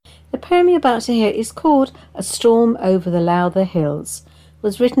poem you're about to hear is called A Storm Over the Lowther Hills. It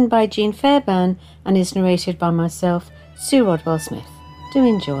was written by Jean Fairbairn and is narrated by myself, Sue Rodwell Smith. Do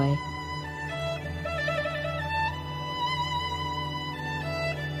enjoy.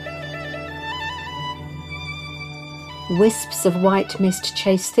 Wisps of white mist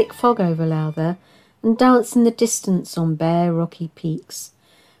chase thick fog over Lowther and dance in the distance on bare rocky peaks,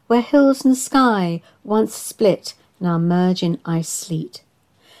 where hills and sky once split now merge in ice sleet,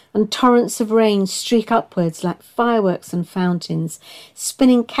 and torrents of rain streak upwards like fireworks and fountains,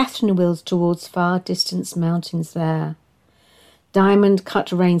 spinning Catherine wheels towards far distant mountains there.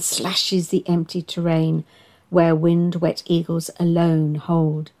 Diamond-cut rain slashes the empty terrain, where wind-wet eagles alone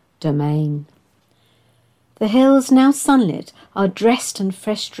hold domain. The hills, now sunlit, are dressed and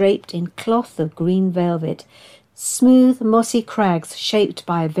fresh draped in cloth of green velvet, smooth mossy crags shaped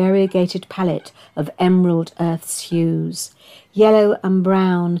by a variegated palette of emerald earth's hues, yellow and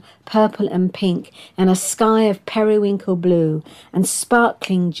brown, purple and pink, and a sky of periwinkle blue, and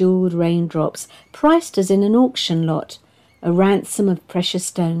sparkling jewelled raindrops, priced as in an auction lot, a ransom of precious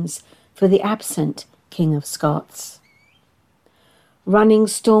stones for the absent King of Scots. Running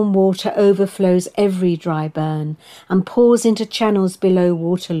storm water overflows every dry burn and pours into channels below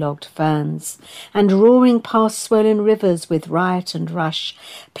waterlogged ferns, and roaring past swollen rivers with riot and rush,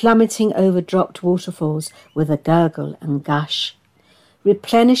 plummeting over dropped waterfalls with a gurgle and gush,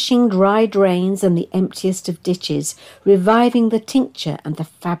 replenishing dry drains and the emptiest of ditches, reviving the tincture and the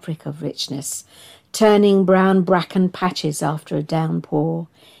fabric of richness, turning brown bracken patches after a downpour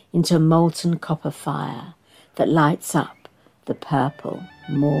into molten copper fire that lights up the purple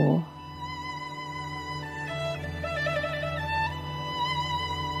moor.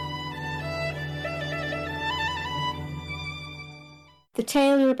 The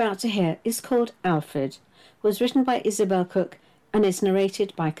tale you're about to hear is called Alfred, was written by Isabel Cook and is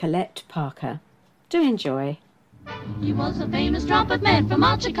narrated by Colette Parker. Do enjoy. He was a famous trumpet man from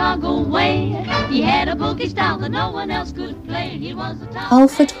out Chicago way. He had a boogie style that no one else could play. He was a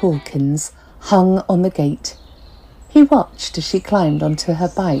Alfred Hawkins hung on the gate. He watched as she climbed onto her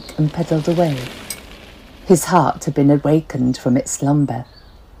bike and pedalled away. His heart had been awakened from its slumber.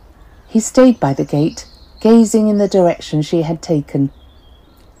 He stayed by the gate, gazing in the direction she had taken.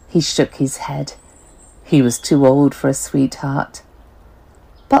 He shook his head. He was too old for a sweetheart.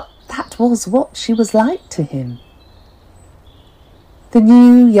 But that was what she was like to him. The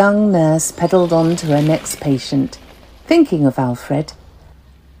new young nurse pedalled on to her next patient, thinking of Alfred.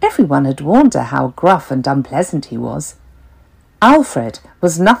 Everyone had warned her how gruff and unpleasant he was. Alfred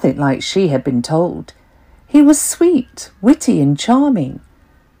was nothing like she had been told. He was sweet, witty and charming.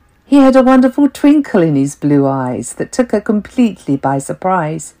 He had a wonderful twinkle in his blue eyes that took her completely by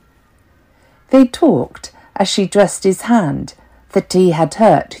surprise. They talked as she dressed his hand that he had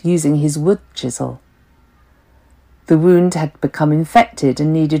hurt using his wood chisel. The wound had become infected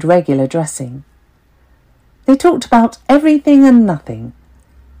and needed regular dressing. They talked about everything and nothing.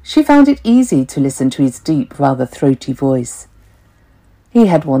 She found it easy to listen to his deep, rather throaty voice. He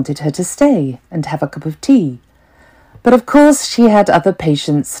had wanted her to stay and have a cup of tea, but of course she had other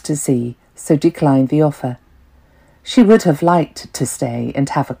patients to see, so declined the offer. She would have liked to stay and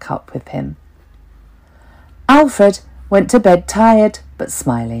have a cup with him. Alfred went to bed tired but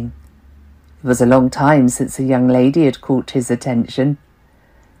smiling. It was a long time since a young lady had caught his attention.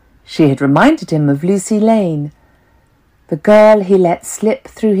 She had reminded him of Lucy Lane, the girl he let slip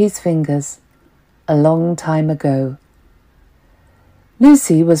through his fingers a long time ago.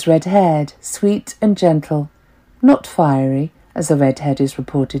 Lucy was red-haired, sweet and gentle, not fiery, as a red-head is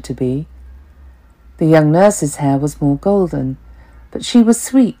reported to be. The young nurse's hair was more golden, but she was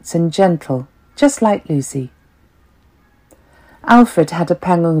sweet and gentle, just like Lucy. Alfred had a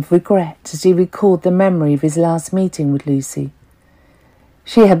pang of regret as he recalled the memory of his last meeting with Lucy.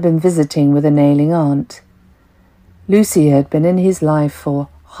 She had been visiting with an ailing aunt. Lucy had been in his life for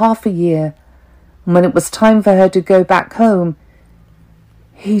half a year, and when it was time for her to go back home,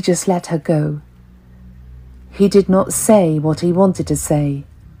 he just let her go. He did not say what he wanted to say.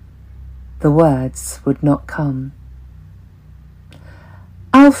 The words would not come.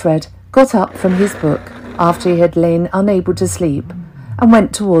 Alfred got up from his book after he had lain unable to sleep and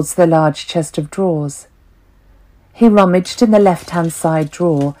went towards the large chest of drawers. He rummaged in the left-hand side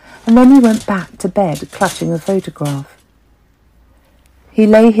drawer, and then he went back to bed, clutching a photograph. He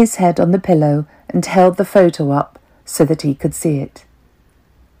lay his head on the pillow and held the photo up so that he could see it.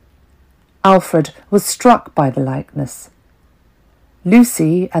 Alfred was struck by the likeness.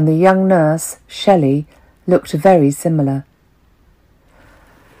 Lucy and the young nurse, Shelley, looked very similar.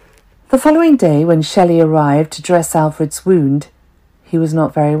 The following day, when Shelley arrived to dress Alfred's wound, he was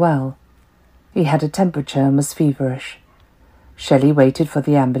not very well. He had a temperature and was feverish. Shelley waited for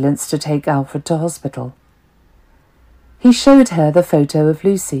the ambulance to take Alfred to hospital. He showed her the photo of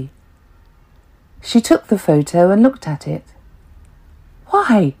Lucy. She took the photo and looked at it.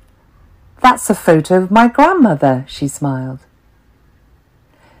 "Why, that's a photo of my grandmother," she smiled.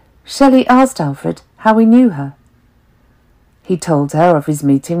 Shelley asked Alfred how he knew her. He told her of his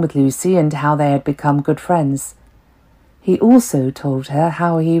meeting with Lucy and how they had become good friends. He also told her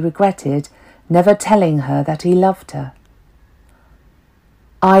how he regretted never telling her that he loved her.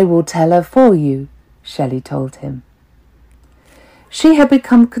 "I will tell her for you," Shelley told him. She had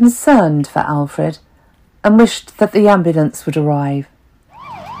become concerned for Alfred and wished that the ambulance would arrive.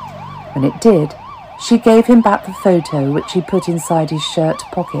 When it did, she gave him back the photo, which he put inside his shirt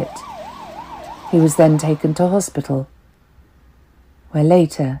pocket. He was then taken to hospital, where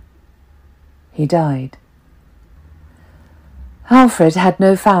later he died. Alfred had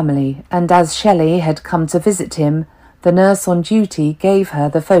no family, and as Shelley had come to visit him, the nurse on duty gave her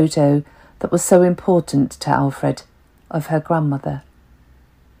the photo that was so important to Alfred of her grandmother.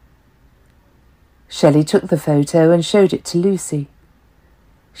 Shelley took the photo and showed it to Lucy.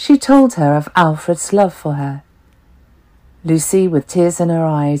 She told her of Alfred's love for her. Lucy, with tears in her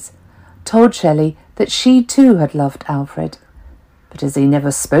eyes, told Shelley that she too had loved Alfred, but as he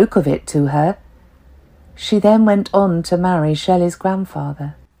never spoke of it to her, she then went on to marry Shelley's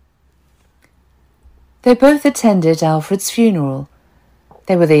grandfather. They both attended Alfred's funeral.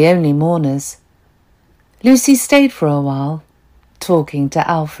 They were the only mourners. Lucy stayed for a while, talking to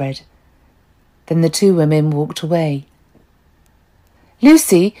Alfred. Then the two women walked away.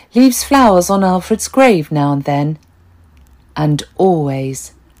 Lucy leaves flowers on Alfred's grave now and then, and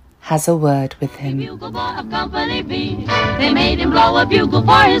always has a word with him. Bugle boy of Company B. They made him blow a bugle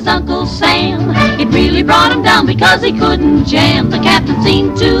for his Uncle Sam. It really brought him down because he couldn't jam. The captain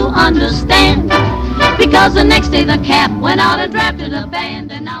seemed to understand, because the next day the cap went out and drafted a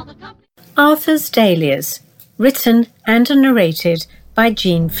band, and now the company... Arthur's Dahlias, written and narrated by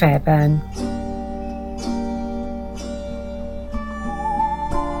Jean Fairbairn.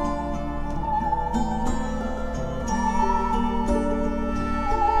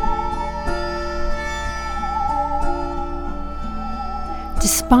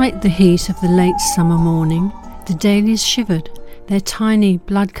 Despite the heat of the late summer morning, the dahlias shivered, their tiny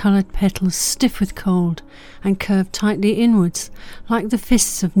blood-coloured petals stiff with cold and curved tightly inwards, like the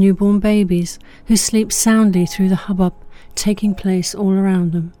fists of newborn babies who sleep soundly through the hubbub taking place all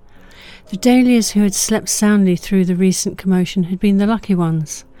around them. The dahlias who had slept soundly through the recent commotion had been the lucky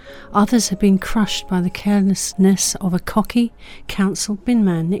ones. Others had been crushed by the carelessness of a cocky council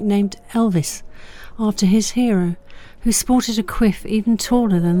binman nicknamed Elvis, after his hero, who sported a quiff even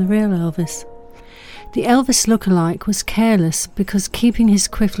taller than the real Elvis. The Elvis look-alike was careless because keeping his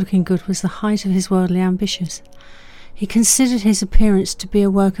quiff looking good was the height of his worldly ambitions. He considered his appearance to be a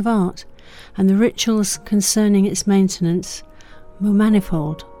work of art, and the rituals concerning its maintenance were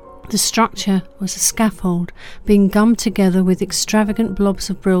manifold. The structure was a scaffold being gummed together with extravagant blobs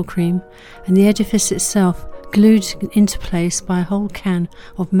of Brill cream, and the edifice itself glued into place by a whole can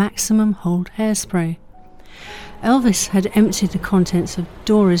of Maximum Hold hairspray. Elvis had emptied the contents of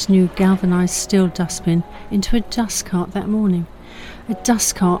Dora's new galvanised steel dustbin into a dust cart that morning, a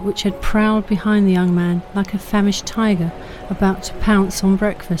dust cart which had prowled behind the young man like a famished tiger about to pounce on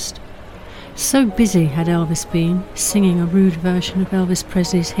breakfast. So busy had Elvis been, singing a rude version of Elvis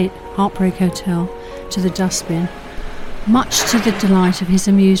Presley's hit Heartbreak Hotel to the dustbin, much to the delight of his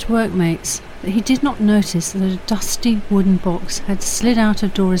amused workmates, that he did not notice that a dusty wooden box had slid out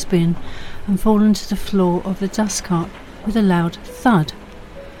of Dora's bin and fallen to the floor of the dust cart with a loud thud.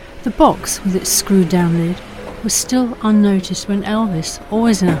 The box, with its screwed-down lid, was still unnoticed when Elvis,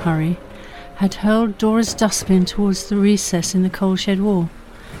 always in a hurry, had hurled Dora's dustbin towards the recess in the coal shed wall,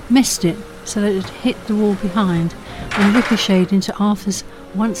 missed it so that it hit the wall behind and ricocheted into Arthur's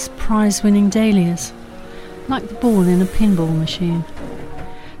once prize-winning dahlias, like the ball in a pinball machine.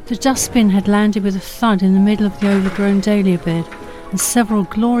 The dustbin had landed with a thud in the middle of the overgrown dahlia bed, and several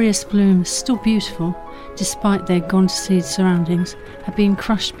glorious blooms, still beautiful, despite their gone-to-seed surroundings, had been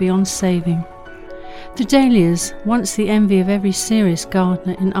crushed beyond saving. The dahlias, once the envy of every serious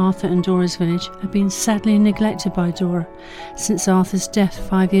gardener in Arthur and Dora's village, had been sadly neglected by Dora since Arthur's death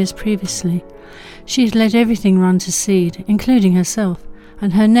 5 years previously. She had let everything run to seed, including herself,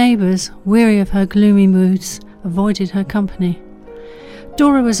 and her neighbours, weary of her gloomy moods, avoided her company.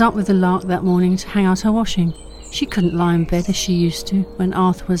 Dora was up with the lark that morning to hang out her washing. She couldn't lie in bed as she used to when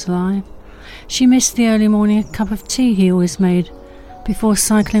Arthur was alive. She missed the early morning cup of tea he always made before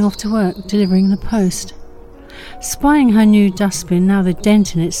cycling off to work, delivering the post. Spying her new dustbin, now the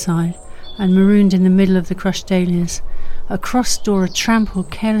dent in its side, and marooned in the middle of the crushed dahlias. Across Dora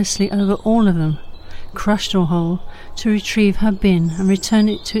trampled carelessly over all of them, crushed or whole, to retrieve her bin and return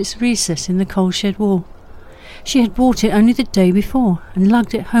it to its recess in the coal shed wall. She had bought it only the day before and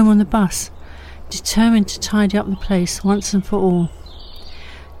lugged it home on the bus, determined to tidy up the place once and for all.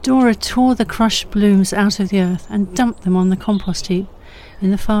 Dora tore the crushed blooms out of the earth and dumped them on the compost heap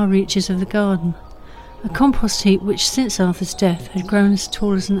in the far reaches of the garden, a compost heap which since Arthur's death had grown as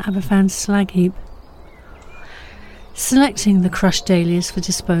tall as an Aberfan slag heap. Selecting the crushed dahlias for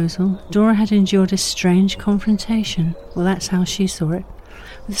disposal, Dora had endured a strange confrontation, well, that's how she saw it,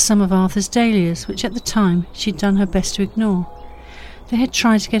 with some of Arthur's dahlias, which at the time she'd done her best to ignore. They had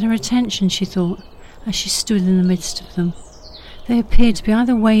tried to get her attention, she thought, as she stood in the midst of them. They appeared to be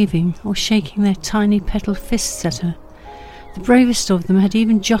either waving or shaking their tiny petalled fists at her. The bravest of them had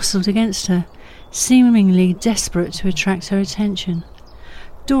even jostled against her, seemingly desperate to attract her attention.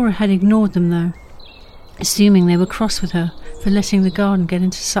 Dora had ignored them, though, assuming they were cross with her for letting the garden get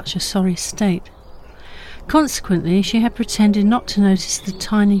into such a sorry state. Consequently, she had pretended not to notice the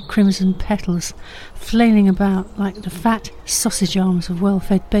tiny crimson petals flailing about like the fat sausage arms of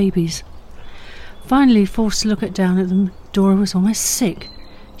well-fed babies. Finally forced to look down at them, Dora was almost sick.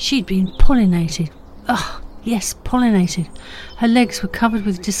 She'd been pollinated. Ugh, yes, pollinated. Her legs were covered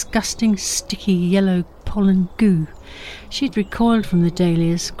with disgusting, sticky, yellow pollen goo. She'd recoiled from the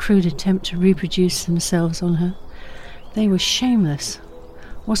dahlias' crude attempt to reproduce themselves on her. They were shameless.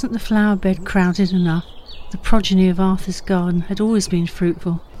 Wasn't the flower bed crowded enough? The progeny of Arthur's garden had always been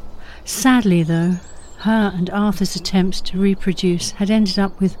fruitful. Sadly, though, her and Arthur's attempts to reproduce had ended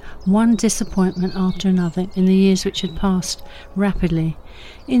up with one disappointment after another in the years which had passed rapidly.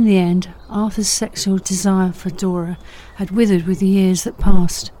 In the end, Arthur's sexual desire for Dora had withered with the years that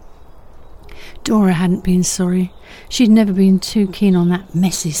passed. Dora hadn't been sorry. She'd never been too keen on that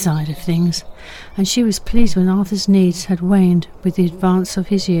messy side of things, and she was pleased when Arthur's needs had waned with the advance of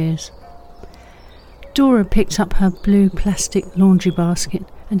his years. Dora picked up her blue plastic laundry basket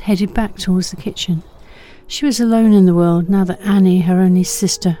and headed back towards the kitchen. She was alone in the world now that Annie, her only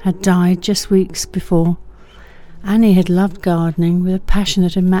sister, had died just weeks before. Annie had loved gardening with a passion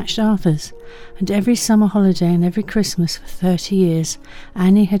that had matched Arthur's, and every summer holiday and every Christmas for 30 years,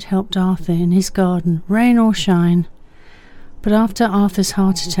 Annie had helped Arthur in his garden, rain or shine. But after Arthur's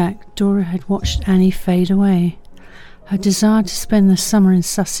heart attack, Dora had watched Annie fade away. Her desire to spend the summer in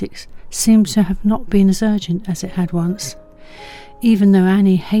Sussex seemed to have not been as urgent as it had once, even though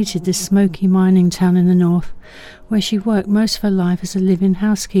Annie hated this smoky mining town in the north, where she worked most of her life as a live-in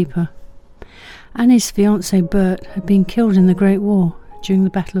housekeeper. Annie's fiancé Bert had been killed in the Great War during the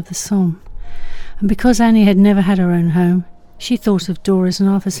Battle of the Somme, and because Annie had never had her own home, she thought of Dora's and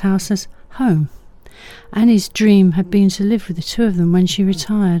Arthur's house as home. Annie's dream had been to live with the two of them when she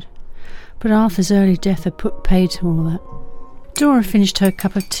retired, but Arthur's early death had put paid to all that. Dora finished her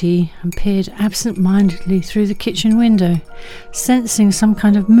cup of tea and peered absent-mindedly through the kitchen window, sensing some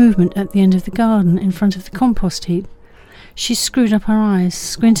kind of movement at the end of the garden in front of the compost heap. She screwed up her eyes,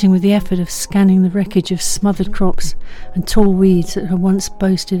 squinting with the effort of scanning the wreckage of smothered crops and tall weeds that had once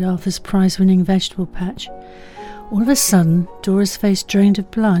boasted Arthur's prize-winning vegetable patch. All of a sudden, Dora's face drained of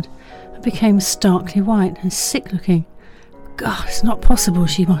blood and became starkly white and sick-looking. "God, it's not possible,"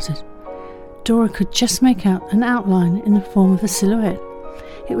 she muttered. Dora could just make out an outline in the form of a silhouette.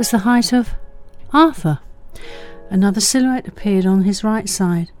 It was the height of Arthur. Another silhouette appeared on his right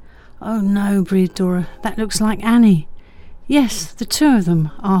side. "Oh no," breathed Dora, "that looks like Annie." Yes, the two of them,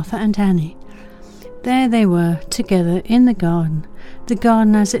 Arthur and Annie. There they were, together in the garden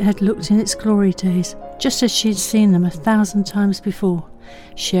as it had looked in its glory days, just as she had seen them 1,000 times before,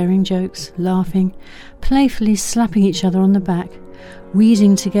 sharing jokes, laughing, playfully slapping each other on the back,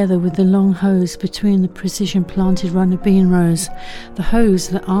 weeding together with the long hose between the precision-planted runner bean rows, the hose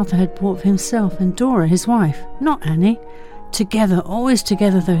that Arthur had bought for himself and Dora, his wife, not Annie. Together, always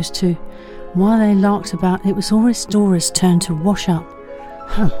together, those two. While they larked about, it was always Dora's turn to wash up.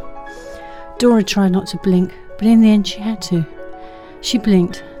 Dora tried not to blink, but in the end she had to. She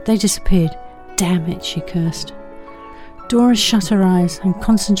blinked. They disappeared. "Damn it," she cursed. Dora shut her eyes and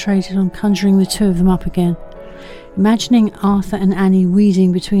concentrated on conjuring the two of them up again. Imagining Arthur and Annie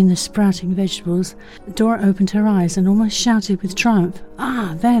weeding between the sprouting vegetables, Dora opened her eyes and almost shouted with triumph,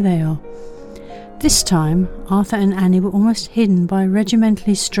 "Ah, there they are." This time, Arthur and Annie were almost hidden by a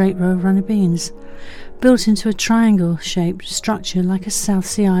regimentally straight row of runner beans, built into a triangle-shaped structure like a South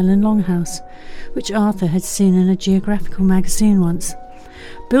Sea Island longhouse, which Arthur had seen in a geographical magazine once.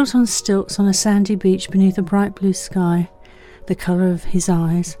 Built on stilts on a sandy beach beneath a bright blue sky, the colour of his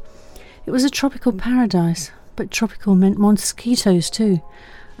eyes. It was a tropical paradise, but tropical meant mosquitoes too,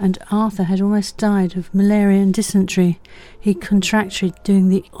 and Arthur had almost died of malaria and dysentery he contracted doing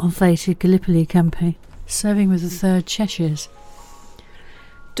the ill-fated Gallipoli campaign, serving with the 3rd Cheshires.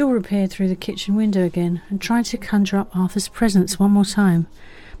 Dora peered through the kitchen window again and tried to conjure up Arthur's presence one more time,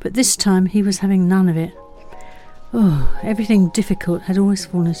 but this time he was having none of it. Oh, everything difficult had always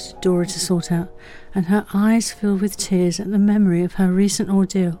fallen to Dora to sort out, and her eyes filled with tears at the memory of her recent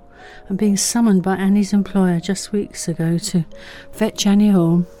ordeal and being summoned by Annie's employer just weeks ago to fetch Annie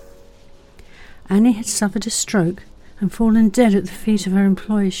home. Annie had suffered a stroke and fallen dead at the feet of her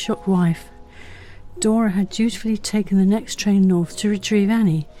employer's shot wife. Dora had dutifully taken the next train north to retrieve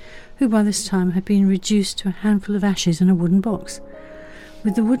Annie, who by this time had been reduced to a handful of ashes in a wooden box.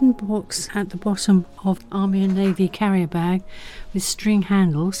 With the wooden box at the bottom of Army and Navy carrier bag with string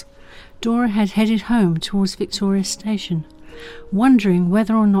handles, Dora had headed home towards Victoria Station, wondering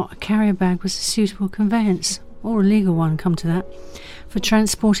whether or not a carrier bag was a suitable conveyance, or a legal one, come to that, for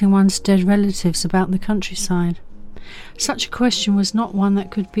transporting one's dead relatives about the countryside. Such a question was not one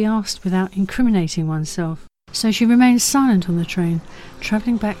that could be asked without incriminating oneself, so she remained silent on the train,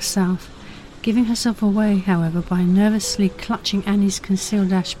 travelling back south, giving herself away, however, by nervously clutching Annie's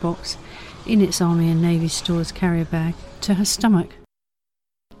concealed ash box, in its Army and Navy Stores carrier bag, to her stomach.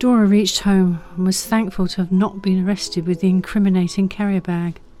 Dora reached home and was thankful to have not been arrested with the incriminating carrier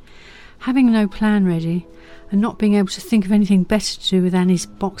bag. Having no plan ready, and not being able to think of anything better to do with Annie's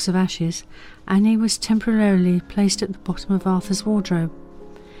box of ashes, Annie was temporarily placed at the bottom of Arthur's wardrobe.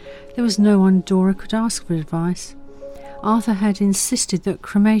 There was no one Dora could ask for advice. Arthur had insisted that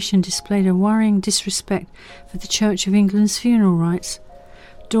cremation displayed a worrying disrespect for the Church of England's funeral rites.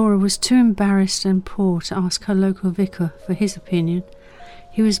 Dora was too embarrassed and poor to ask her local vicar for his opinion.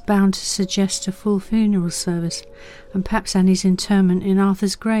 He was bound to suggest a full funeral service, and perhaps Annie's interment in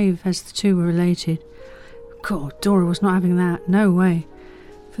Arthur's grave, as the two were related. God, Dora was not having that, no way.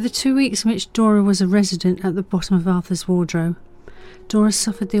 For the 2 weeks in which Dora was a resident at the bottom of Arthur's wardrobe, Dora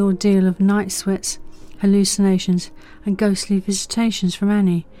suffered the ordeal of night sweats, hallucinations, and ghostly visitations from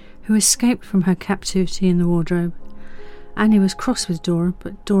Annie, who escaped from her captivity in the wardrobe. Annie was cross with Dora,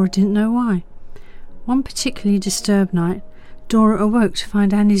 but Dora didn't know why. One particularly disturbed night, Dora awoke to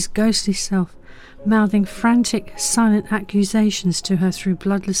find Annie's ghostly self mouthing frantic, silent accusations to her through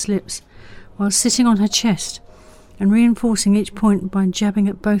bloodless lips, while sitting on her chest and reinforcing each point by jabbing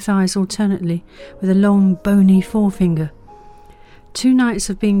at both eyes alternately with a long, bony forefinger. 2 nights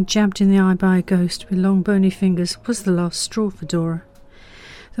of being jabbed in the eye by a ghost with long, bony fingers was the last straw for Dora.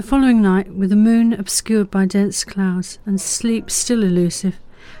 The following night, with the moon obscured by dense clouds and sleep still elusive,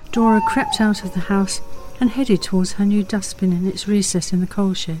 Dora crept out of the house and headed towards her new dustbin in its recess in the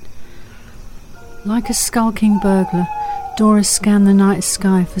coal shed. Like a skulking burglar, Dora scanned the night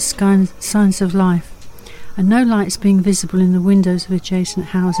sky for signs of life, and no lights being visible in the windows of adjacent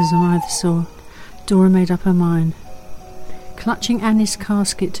houses on either side, Dora made up her mind. Clutching Annie's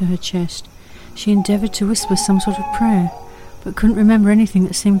casket to her chest, she endeavoured to whisper some sort of prayer, but couldn't remember anything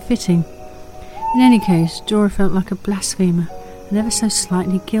that seemed fitting. In any case, Dora felt like a blasphemer, and ever so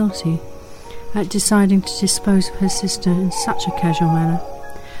slightly guilty, at deciding to dispose of her sister in such a casual manner.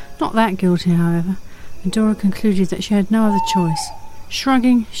 Not that guilty, however, and Dora concluded that she had no other choice.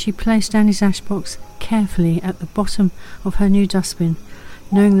 Shrugging, she placed Annie's ashbox carefully at the bottom of her new dustbin,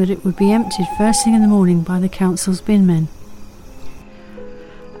 knowing that it would be emptied first thing in the morning by the council's bin men.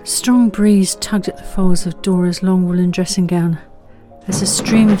 A strong breeze tugged at the folds of Dora's long woolen dressing gown, as a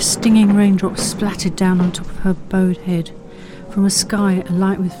stream of stinging raindrops splattered down on top of her bowed head, from a sky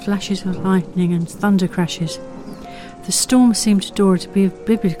alight with flashes of lightning and thunder crashes. The storm seemed to Dora to be of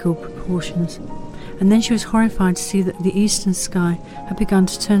biblical proportions, and then she was horrified to see that the eastern sky had begun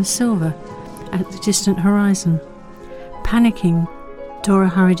to turn silver at the distant horizon. Panicking, Dora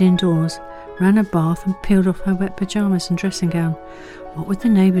hurried indoors, ran a bath and peeled off her wet pyjamas and dressing gown. What would the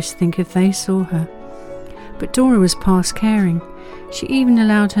neighbours think if they saw her? But Dora was past caring. She even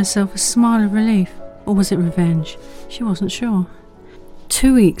allowed herself a smile of relief, or was it revenge? She wasn't sure.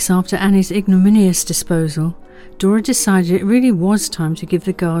 2 weeks after Annie's ignominious disposal, Dora decided it really was time to give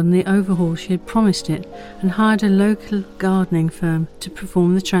the garden the overhaul she had promised it, and hired a local gardening firm to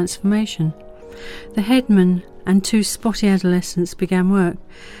perform the transformation. The headman and 2 spotty adolescents began work,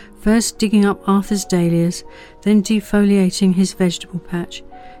 first digging up Arthur's dahlias, then defoliating his vegetable patch,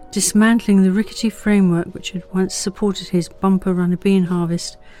 dismantling the rickety framework which had once supported his bumper-runner bean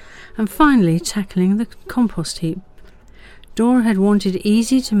harvest, and finally tackling the compost heap. Dora had wanted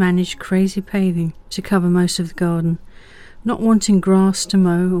easy-to-manage crazy paving to cover most of the garden, not wanting grass to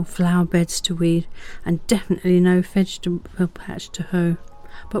mow or flower beds to weed, and definitely no vegetable patch to hoe.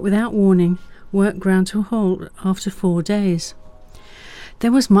 But without warning, work ground to a halt after 4 days.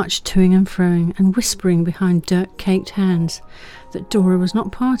 There was much toing and froing and whispering behind dirt-caked hands that Dora was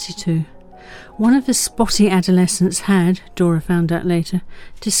not party to. One of the spotty adolescents had, Dora found out later,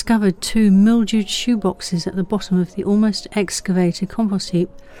 discovered 2 mildewed shoeboxes at the bottom of the almost excavated compost heap,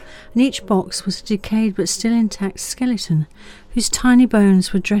 and each box was a decayed but still intact skeleton, whose tiny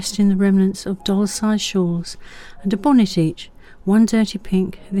bones were dressed in the remnants of doll-sized shawls, and a bonnet each, one dirty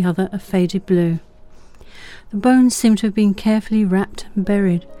pink, the other a faded blue. The bones seemed to have been carefully wrapped and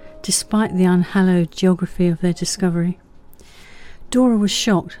buried, despite the unhallowed geography of their discovery. Dora was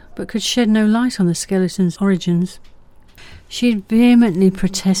shocked, but could shed no light on the skeleton's origins. She had vehemently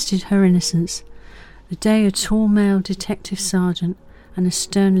protested her innocence. The day a tall male detective sergeant and a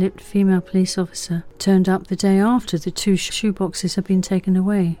stern-lipped female police officer turned up the day after the 2 shoeboxes had been taken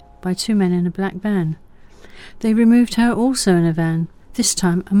away by 2 men in a black van. They removed her also in a van, this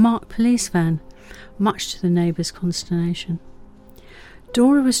time a marked police van, much to the neighbours' consternation.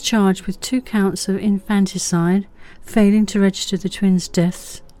 Dora was charged with 2 counts of infanticide, failing to register the twins'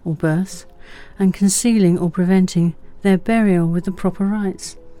 deaths or births, and concealing or preventing their burial with the proper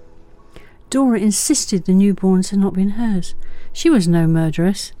rites. Dora insisted the newborns had not been hers. She was no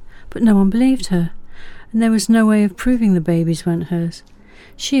murderess, but no one believed her, and there was no way of proving the babies weren't hers.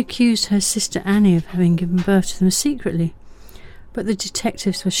 She accused her sister Annie of having given birth to them secretly, but the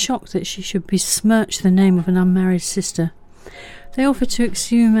detectives were shocked that she should besmirch the name of an unmarried sister. They offered to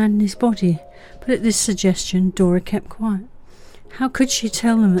exhume Annie's body, but at this suggestion Dora kept quiet. How could she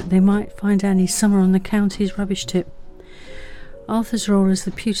tell them that they might find Annie somewhere on the county's rubbish tip? Arthur's role as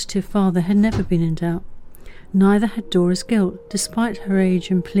the putative father had never been in doubt. Neither had Dora's guilt, despite her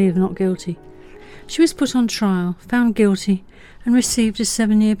age and plea of not guilty. She was put on trial, found guilty, and received a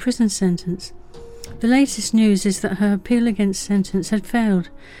 7-year prison sentence. The latest news is that her appeal against sentence had failed,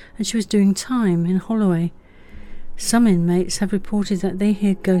 and she was doing time in Holloway. Some inmates have reported that they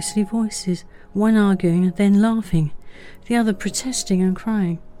hear ghostly voices, one arguing and then laughing, the other protesting and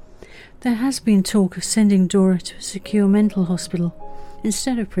crying. There has been talk of sending Dora to a secure mental hospital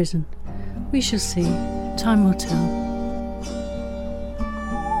instead of prison. We shall see. Time will tell.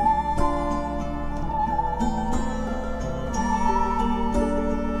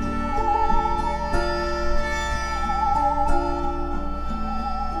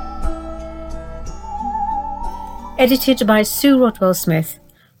 Edited by Sue Rodwell-Smith.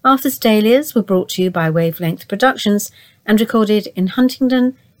 Arthur's Dahlias were brought to you by Wavelength Productions and recorded in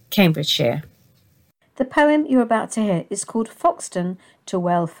Huntingdon, Cambridgeshire. The poem you're about to hear is called Foxton to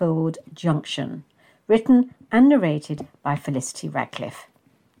Wellfield Junction, written and narrated by Felicity Radcliffe.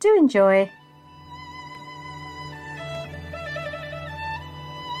 Do enjoy.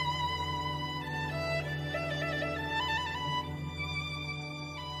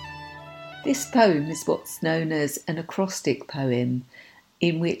 This poem is what's known as an acrostic poem,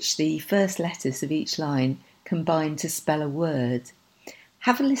 in which the first letters of each line combine to spell a word.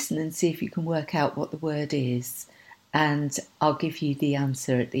 Have a listen and see if you can work out what the word is, and I'll give you the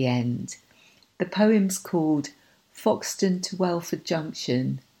answer at the end. The poem's called Foxton to Welford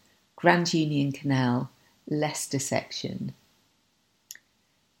Junction, Grand Union Canal, Leicester section.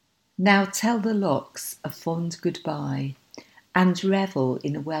 Now tell the locks a fond goodbye, and revel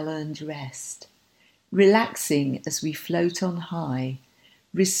in a well-earned rest, relaxing as we float on high,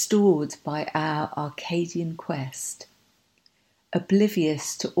 restored by our Arcadian quest,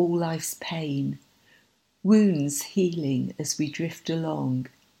 oblivious to all life's pain, wounds healing as we drift along,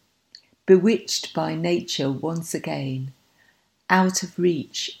 bewitched by nature once again, out of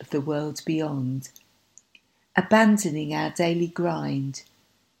reach of the world beyond, abandoning our daily grind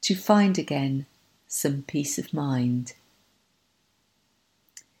to find again some peace of mind.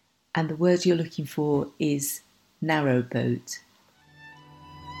 And the word you're looking for is narrowboat.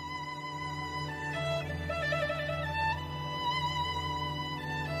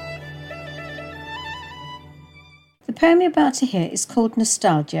 The poem you're about to hear is called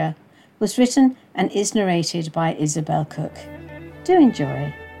Nostalgia, was written and is narrated by Isabel Cook. Do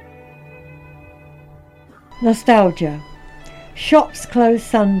enjoy. Nostalgia. Shops close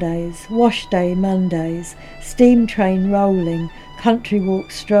Sundays, wash day Mondays, steam train rolling, country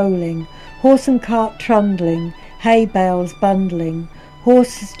walk strolling, horse and cart trundling, hay bales bundling,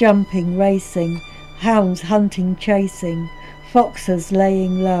 horses jumping, racing, hounds hunting, chasing, foxes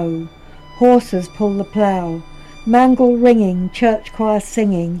laying low, horses pull the plough, mangle ringing, church choir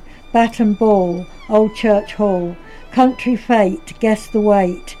singing, bat and ball, old church hall, country fete, guess the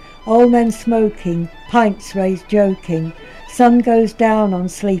wait, old men smoking, pints raised joking, sun goes down on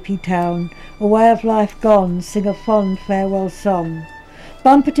sleepy town, a way of life gone, sing a fond farewell song.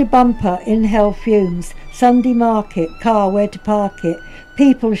 Bumper to bumper, inhale fumes. Sunday market, car where to park it.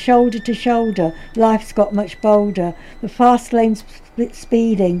 People shoulder to shoulder, life's got much bolder. The fast lanes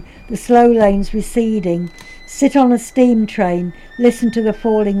speeding, the slow lanes receding. Sit on a steam train, listen to the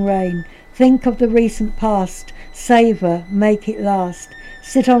falling rain. Think of the recent past, savour, make it last.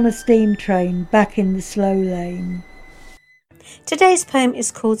 Sit on a steam train, back in the slow lane. Today's poem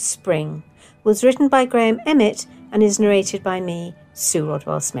is called Spring, was written by Graham Emmett and is narrated by me, Sue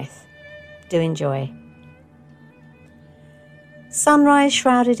Rodwell Smith. Do enjoy. Sunrise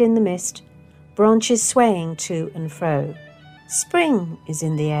shrouded in the mist, branches swaying to and fro. Spring is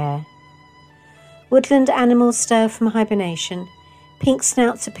in the air. Woodland animals stir from hibernation, pink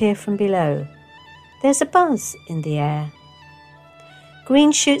snouts appear from below. There's a buzz in the air.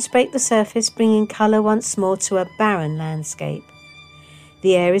 Green shoots break the surface, bringing colour once more to a barren landscape.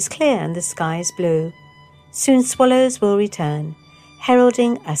 The air is clear and the sky is blue. Soon swallows will return,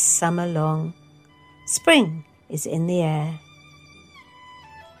 heralding a summer long. Spring is in the air.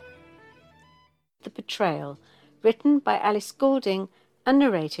 The Betrayal, written by Alice Goulding and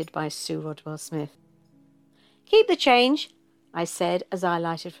narrated by Sue Rodwell Smith. "Keep the change," I said as I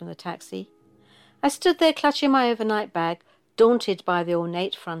alighted from the taxi. I stood there clutching my overnight bag, daunted by the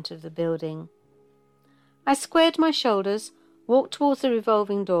ornate front of the building. I squared my shoulders, walked towards the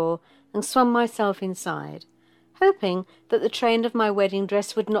revolving door and swung myself inside, hoping that the train of my wedding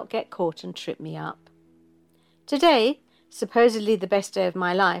dress would not get caught and trip me up. Today, supposedly the best day of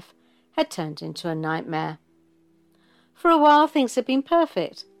my life, had turned into a nightmare. For a while things had been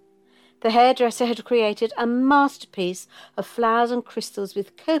perfect. The hairdresser had created a masterpiece of flowers and crystals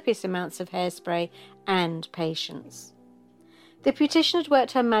with copious amounts of hairspray and patience. The beautician had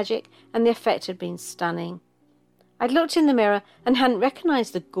worked her magic and the effect had been stunning. I'd looked in the mirror and hadn't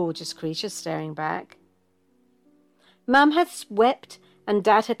recognised the gorgeous creature staring back. Mum had wept and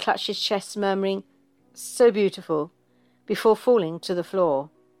Dad had clutched his chest, murmuring, "So beautiful," before falling to the floor.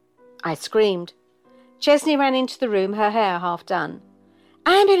 I screamed. Chesney ran into the room, her hair half done.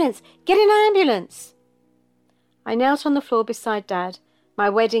 "Ambulance! Get an ambulance!" I knelt on the floor beside Dad, my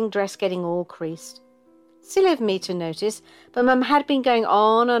wedding dress getting all creased. Silly of me to notice, but Mum had been going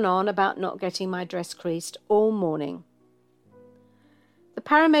on and on about not getting my dress creased all morning. The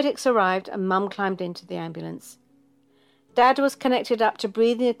paramedics arrived and Mum climbed into the ambulance. Dad was connected up to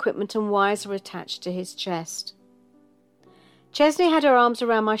breathing equipment and wires were attached to his chest. Chesney had her arms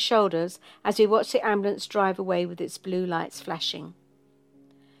around my shoulders as we watched the ambulance drive away with its blue lights flashing.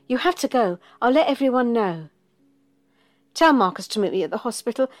 "You have to go. I'll let everyone know." "Tell Marcus to meet me at the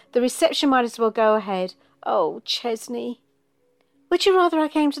hospital. The reception might as well go ahead." "Oh, Chesney." "Would you rather I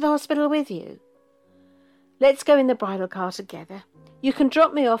came to the hospital with you?" "Let's go in the bridal car together. You can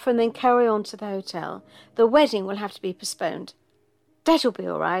drop me off and then carry on to the hotel. The wedding will have to be postponed. Dad will be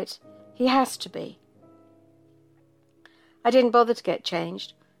all right. He has to be." I didn't bother to get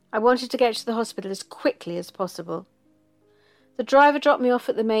changed. I wanted to get to the hospital as quickly as possible. The driver dropped me off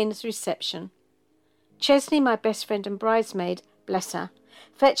at the main reception. Chesney, my best friend and bridesmaid, bless her,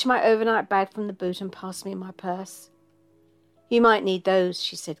 fetched my overnight bag from the boot and passed me my purse. "You might need those,"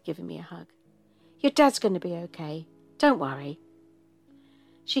 she said, giving me a hug. "Your dad's going to be okay. Don't worry."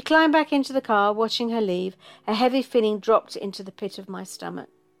 She climbed back into the car, watching her leave. A heavy feeling dropped into the pit of my stomach.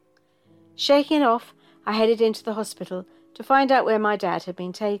 Shaking it off, I headed into the hospital to find out where my dad had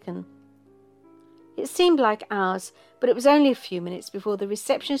been taken. It seemed like hours, but it was only a few minutes before the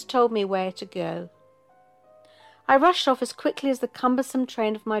receptionist told me where to go. I rushed off as quickly as the cumbersome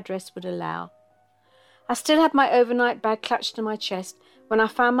train of my dress would allow. I still had my overnight bag clutched to my chest when I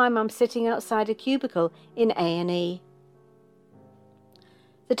found my mum sitting outside a cubicle in A&E.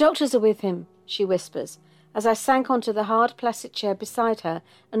 "The doctors are with him," she whispers, as I sank onto the hard plastic chair beside her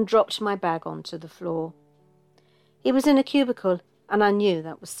and dropped my bag onto the floor. He was in a cubicle, and I knew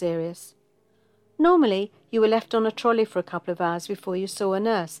that was serious. Normally, you were left on a trolley for a couple of hours before you saw a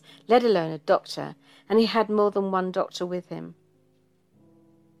nurse, let alone a doctor, and he had more than one doctor with him.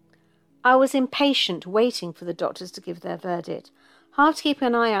 I was impatient, waiting for the doctors to give their verdict, half keeping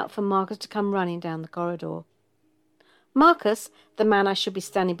an eye out for Marcus to come running down the corridor. Marcus, the man I should be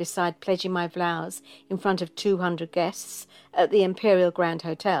standing beside pledging my vows in front of 200 guests at the Imperial Grand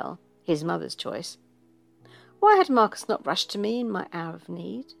Hotel, his mother's choice. Why had Marcus not rushed to me in my hour of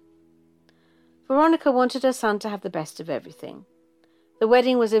need? Veronica wanted her son to have the best of everything. The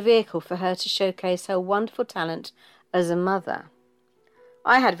wedding was a vehicle for her to showcase her wonderful talent as a mother.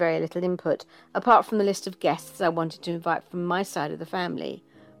 I had very little input, apart from the list of guests I wanted to invite from my side of the family,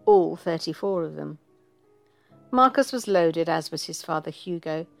 all 34 of them. Marcus was loaded, as was his father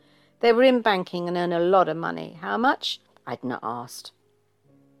Hugo. They were in banking and earned a lot of money. How much? I'd not asked.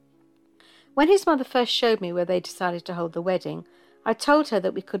 When his mother first showed me where they decided to hold the wedding, I told her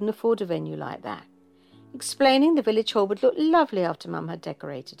that we couldn't afford a venue like that, explaining the village hall would look lovely after Mum had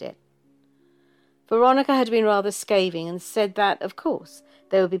decorated it. Veronica had been rather scathing and said that, of course,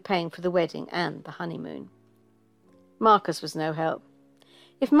 they would be paying for the wedding and the honeymoon. Marcus was no help.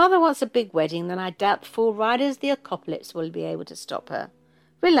 If Mother wants a big wedding, then I doubt 4 riders the Apocalypse will be able to stop her.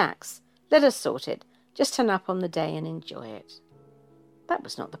 Relax, let us sort it. Just turn up on the day and enjoy it. That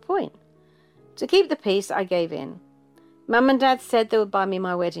was not the point. To keep the peace, I gave in. Mum and Dad said they would buy me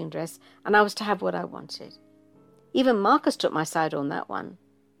my wedding dress, and I was to have what I wanted. Even Marcus took my side on that one.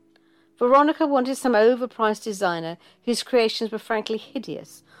 Veronica wanted some overpriced designer whose creations were frankly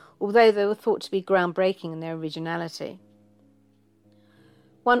hideous, although they were thought to be groundbreaking in their originality.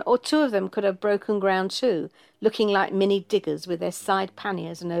 1 or 2 of them could have broken ground too, looking like mini diggers with their side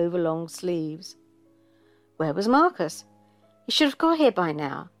panniers and overlong sleeves. Where was Marcus? He should have got here by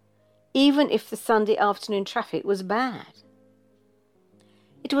now, even if the Sunday afternoon traffic was bad.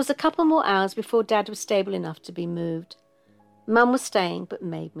 It was a couple more hours before Dad was stable enough to be moved. Mum was staying, but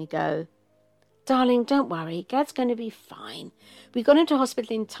made me go. Darling, don't worry, Dad's going to be fine. We got into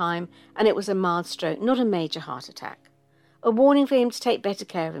hospital in time, and it was a mild stroke, not a major heart attack. A warning for him to take better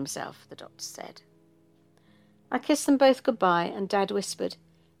care of himself, the doctor said. I kissed them both goodbye, and Dad whispered,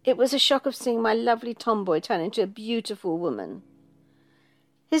 "It was a shock of seeing my lovely tomboy turn into a beautiful woman."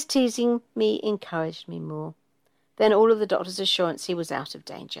 His teasing me encouraged me more. Then all of the doctor's assurance he was out of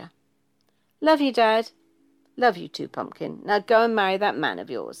danger. "Love you, Dad." "Love you too, Pumpkin. Now go and marry that man of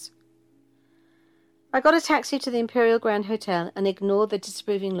yours." I got a taxi to the Imperial Grand Hotel and ignored the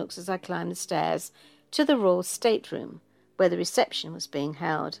disapproving looks as I climbed the stairs to the Royal Stateroom, where the reception was being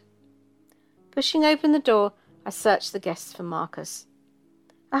held. Pushing open the door, I searched the guests for Marcus.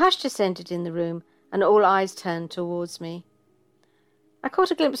 A hush descended in the room, and all eyes turned towards me. I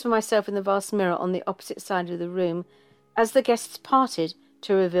caught a glimpse of myself in the vast mirror on the opposite side of the room as the guests parted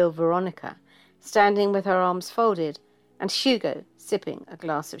to reveal Veronica, standing with her arms folded, and Hugo sipping a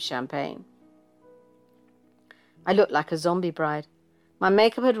glass of champagne. I looked like a zombie bride. My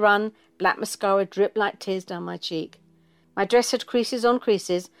makeup had run, black mascara dripped like tears down my cheek. My dress had creases on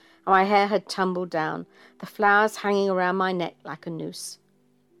creases, and my hair had tumbled down, the flowers hanging around my neck like a noose.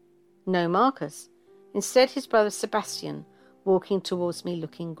 No Marcus. Instead, his brother Sebastian, walking towards me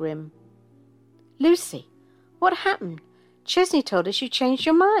looking grim. "Lucy, what happened? Chesney told us you changed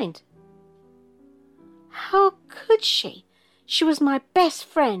your mind." "How could she? She was my best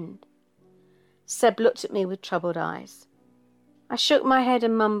friend." Seb looked at me with troubled eyes. I shook my head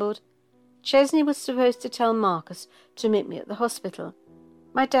and mumbled, "Chesney was supposed to tell Marcus to meet me at the hospital.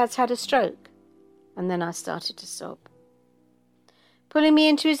 My dad's had a stroke." And then I started to sob. Pulling me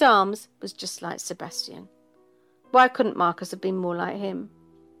into his arms was just like Sebastian. Why couldn't Marcus have been more like him?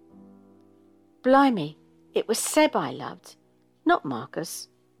 Blimey, it was Seb I loved, not Marcus.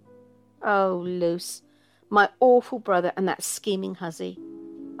 Oh, Luce, my awful brother and that scheming hussy.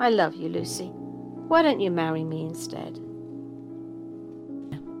 I love you, Lucy. Why don't you marry me instead?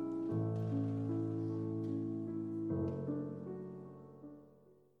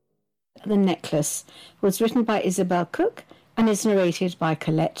 The Necklace was written by Isabel Cook and is narrated by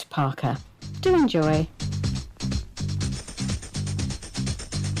Colette Parker. Do enjoy.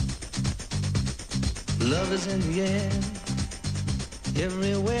 Love is in the air,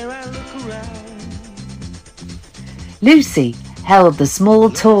 everywhere I look around. Lucy held the small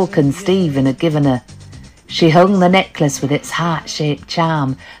token Stephen had given her. She hung the necklace with its heart-shaped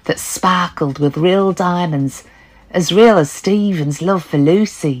charm that sparkled with real diamonds, as real as Stephen's love for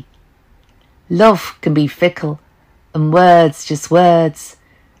Lucy. Love can be fickle, and words just words.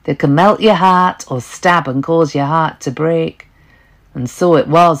 They can melt your heart or stab and cause your heart to break. And so it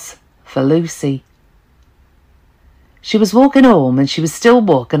was for Lucy. She was walking home and she was still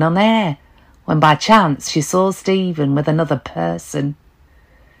walking on air when by chance she saw Stephen with another person.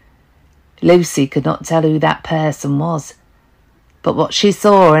 Lucy could not tell who that person was, but what she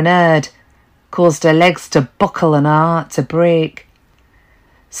saw and heard caused her legs to buckle and her heart to break.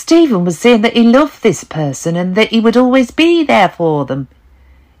 Stephen was saying that he loved this person and that he would always be there for them.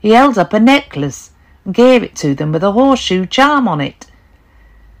 He held up a necklace and gave it to them with a horseshoe charm on it.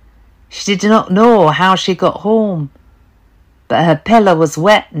 She did not know how she got home, but her pillow was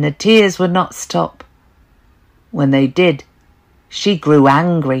wet and her tears would not stop. When they did, she grew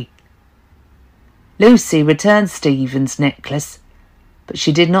angry. Lucy returned Stephen's necklace, but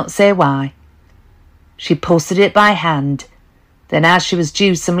she did not say why. She posted it by hand. Then, as she was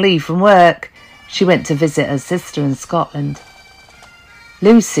due some leave from work, she went to visit her sister in Scotland.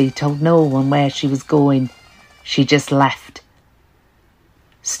 Lucy told no one where she was going. She just left.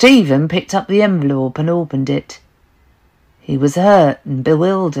 Stephen picked up the envelope and opened it. He was hurt and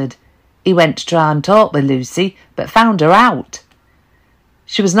bewildered. He went to try and talk with Lucy, but found her out.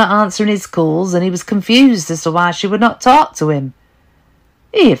 She was not answering his calls, and he was confused as to why she would not talk to him.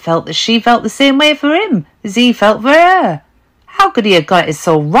 He had felt that she felt the same way for him as he felt for her. How could he have got it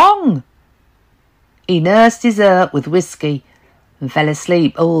so wrong? He nursed his hurt with whiskey and fell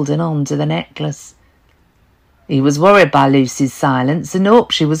asleep holding on to the necklace. He was worried by Lucy's silence and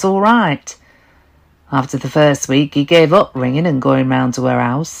hoped she was all right. After the first week, he gave up ringing and going round to her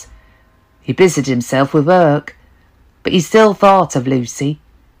house. He busied himself with work, but he still thought of Lucy.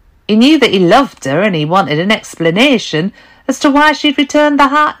 He knew that he loved her and he wanted an explanation as to why she'd returned the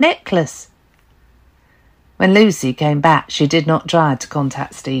heart necklace. When Lucy came back, she did not try to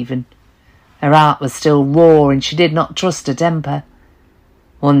contact Stephen. Her heart was still raw and she did not trust her temper.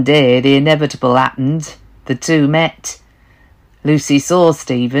 One day the inevitable happened. The two met. Lucy saw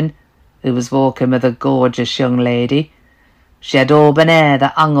Stephen, who was walking with a gorgeous young lady. She had auburn hair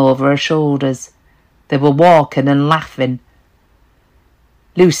that hung over her shoulders. They were walking and laughing.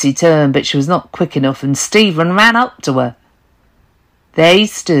 Lucy turned, but she was not quick enough, and Stephen ran up to her. There he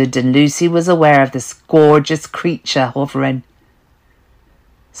stood, and Lucy was aware of this gorgeous creature hovering.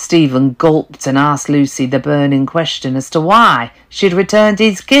 Stephen gulped and asked Lucy the burning question as to why she had returned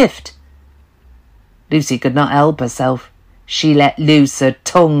his gift. Lucy could not help herself. She let loose her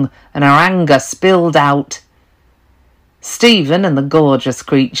tongue, and her anger spilled out. Stephen and the gorgeous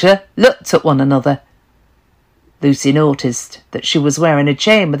creature looked at one another. Lucy noticed that she was wearing a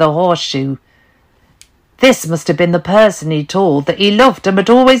chain with a horseshoe. This must have been the person he told that he loved and would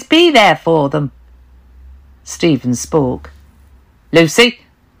always be there for them. Stephen spoke. "Lucy,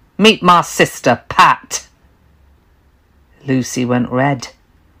 meet my sister, Pat." Lucy went red.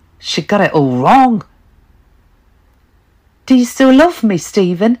 She got it all wrong. "Do you still love me,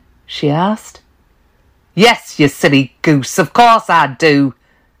 Stephen?" she asked. "Yes, you silly goose, of course I do,"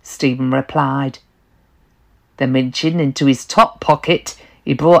 Stephen replied. Then reaching into his top pocket,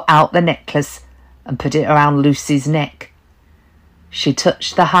 he brought out the necklace and put it around Lucy's neck. She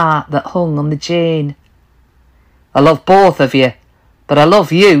touched the heart that hung on the chain. "I love both of you, but I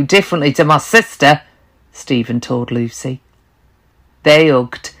love you differently to my sister," Stephen told Lucy. They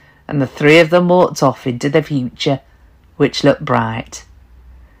hugged, and the three of them walked off into the future, which looked bright.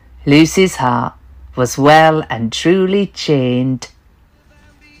 Lucy's heart was well and truly chained.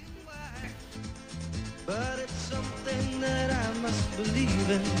 But it's something that I must believe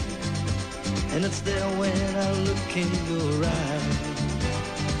in, and it's there when I look in your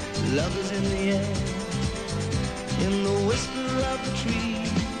eyes. Love is in the air, in the whisper of the tree.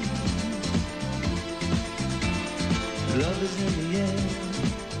 Love is in the air,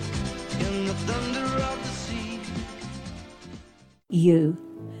 in the thunder of the sea. You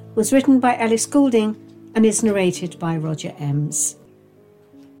was written by Alice Goulding and is narrated by Roger Ems.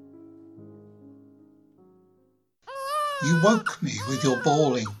 You woke me with your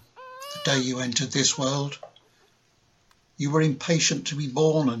bawling the day you entered this world. You were impatient to be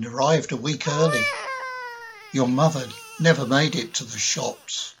born and arrived a week early. Your mother never made it to the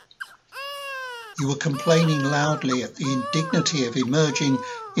shops. You were complaining loudly at the indignity of emerging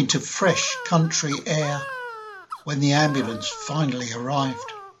into fresh country air when the ambulance finally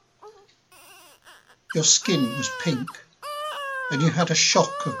arrived. Your skin was pink, and you had a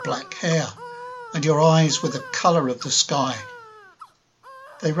shock of black hair, and your eyes were the colour of the sky.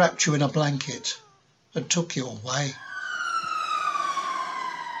 They wrapped you in a blanket and took you away.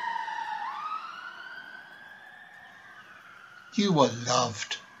 You were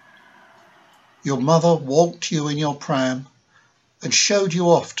loved. Your mother walked you in your pram and showed you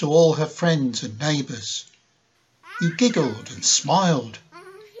off to all her friends and neighbours. You giggled and smiled,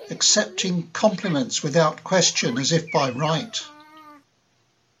 accepting compliments without question as if by right.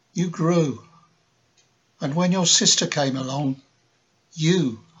 You grew, and when your sister came along,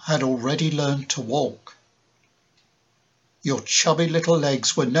 you had already learned to walk. Your chubby little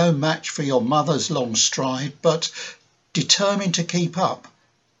legs were no match for your mother's long stride, but determined to keep up,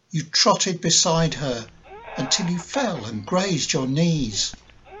 you trotted beside her until you fell and grazed your knees,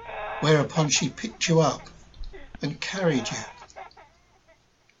 whereupon she picked you up and carried you.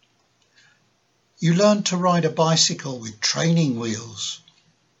 You learned to ride a bicycle with training wheels.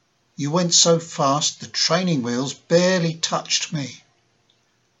 You went so fast the training wheels barely touched me.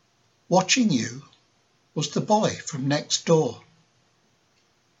 Watching you was the boy from next door.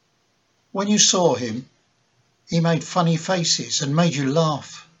 When you saw him, he made funny faces and made you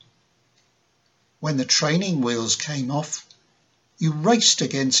laugh. When the training wheels came off, you raced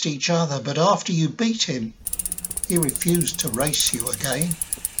against each other, but after you beat him, he refused to race you again.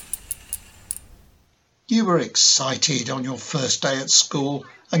 You were excited on your first day at school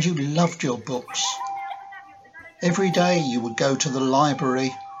and you loved your books. Every day you would go to the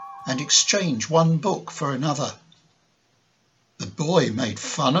library and exchange one book for another. The boy made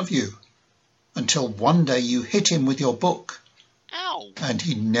fun of you until one day you hit him with your book. Ow! And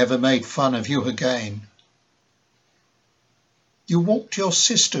he never made fun of you again. You walked your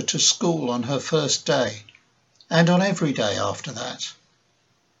sister to school on her first day and on every day after that.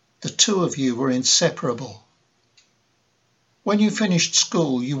 The two of you were inseparable. When you finished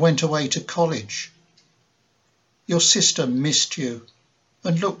school, you went away to college. Your sister missed you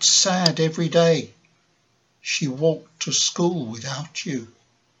and looked sad every day. She walked to school without you.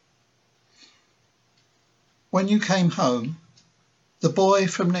 When you came home, the boy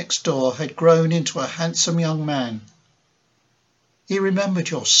from next door had grown into a handsome young man. He remembered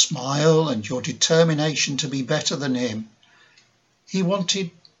your smile and your determination to be better than him. He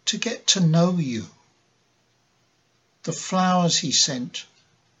wanted to get to know you. The flowers he sent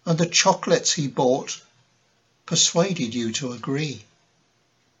and the chocolates he bought persuaded you to agree.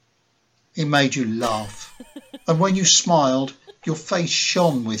 He made you laugh, and when you smiled, your face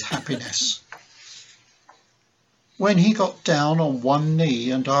shone with happiness. When he got down on one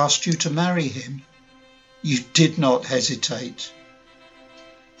knee and asked you to marry him, you did not hesitate.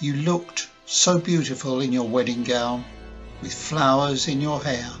 You looked so beautiful in your wedding gown, with flowers in your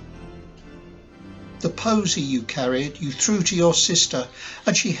hair. The posy you carried you threw to your sister,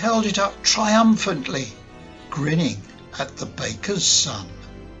 and she held it up triumphantly, grinning at the baker's son.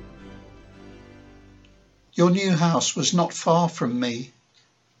 Your new house was not far from me,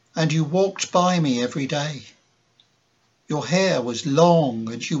 and you walked by me every day. Your hair was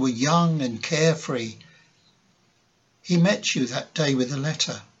long, and you were young and carefree. He met you that day with a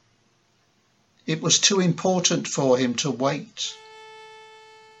letter. It was too important for him to wait.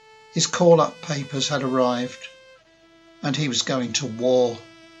 His call-up papers had arrived, and he was going to war.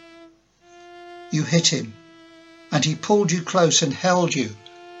 You hit him, and he pulled you close and held you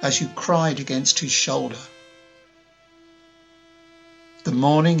as you cried against his shoulder. The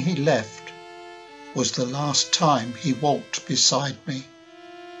morning he left was the last time he walked beside me.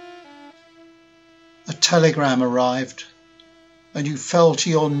 A telegram arrived, and you fell to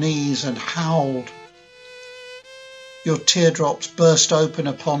your knees and howled. Your teardrops burst open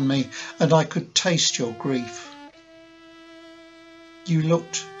upon me, and I could taste your grief. You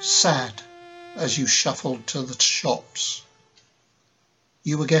looked sad as you shuffled to the shops.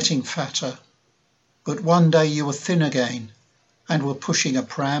 You were getting fatter, but one day you were thin again and were pushing a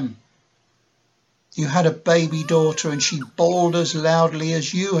pram. You had a baby daughter, and she bawled as loudly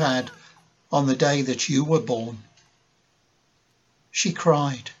as you had on the day that you were born. She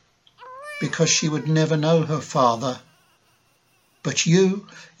cried because she would never know her father. But you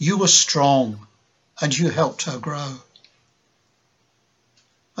were strong, and you helped her grow.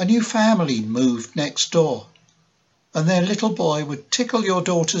 A new family moved next door, and their little boy would tickle your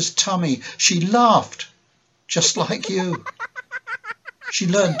daughter's tummy. She laughed, just like you. She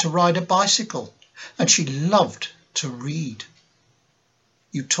learned to ride a bicycle, and she loved to read.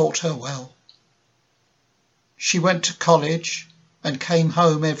 You taught her well. She went to college and came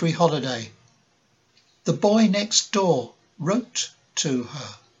home every holiday. The boy next door wrote to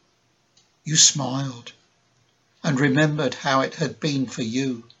her. You smiled and remembered how it had been for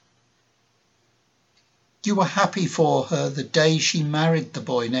you. You were happy for her the day she married the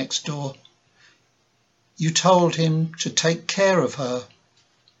boy next door. You told him to take care of her,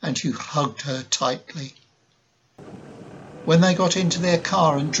 and you hugged her tightly. When they got into their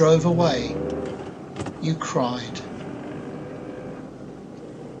car and drove away, you cried.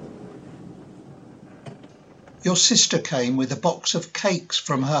 Your sister came with a box of cakes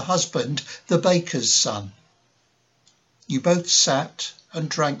from her husband, the baker's son. You both sat and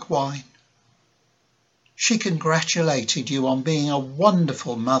drank wine. She congratulated you on being a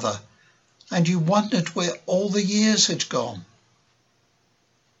wonderful mother, and you wondered where all the years had gone.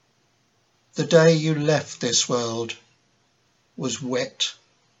 The day you left this world was wet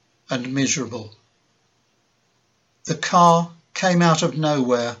and miserable. The car came out of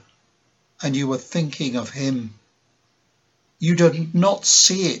nowhere, and you were thinking of him. You did not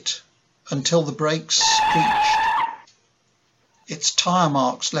see it until the brakes screeched. Its tyre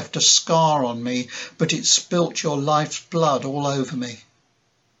marks left a scar on me, but it spilt your life's blood all over me.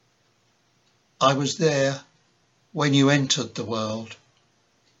 I was there when you entered the world,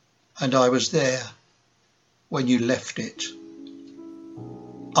 and I was there when you left it.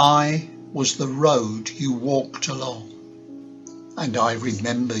 I was the road you walked along, and I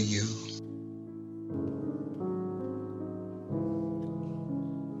remember you.